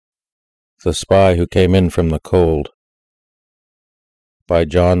The Spy Who Came In from the Cold by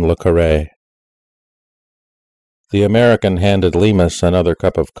John le Carré. The American handed Lemus another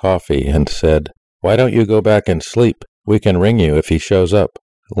cup of coffee and said, "Why don't you go back and sleep? We can ring you if he shows up."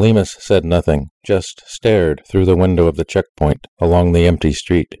 Lemus said nothing, just stared through the window of the checkpoint along the empty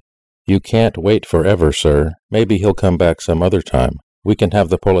street. "You can't wait forever, sir. Maybe he'll come back some other time. We can have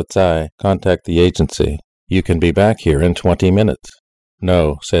the Polizei contact the agency. You can be back here in 20 minutes.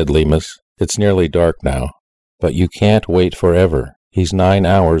 "No," said Lemus. "It's nearly dark now." "But you can't wait forever. He's 9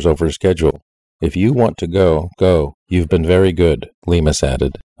 hours over schedule. If you want to go, go. You've been very good," Lemus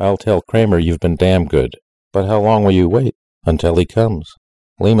added. "I'll tell Kramer you've been damn good. But how long will you wait? Until he comes."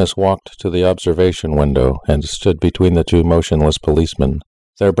 Lemus walked to the observation window and stood between the two motionless policemen.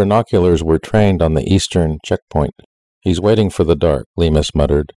 Their binoculars were trained on the eastern checkpoint. "He's waiting for the dark," Lemus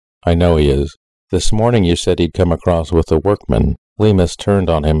muttered. "I know he is. This morning you said he'd come across with a workman." Lemus turned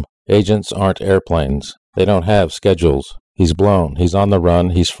on him. "Agents aren't airplanes. They don't have schedules. He's blown. He's on the run.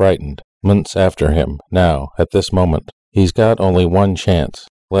 He's frightened. Munt's after him, now, at this moment. He's got only one chance.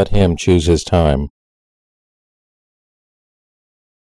 Let him choose his time.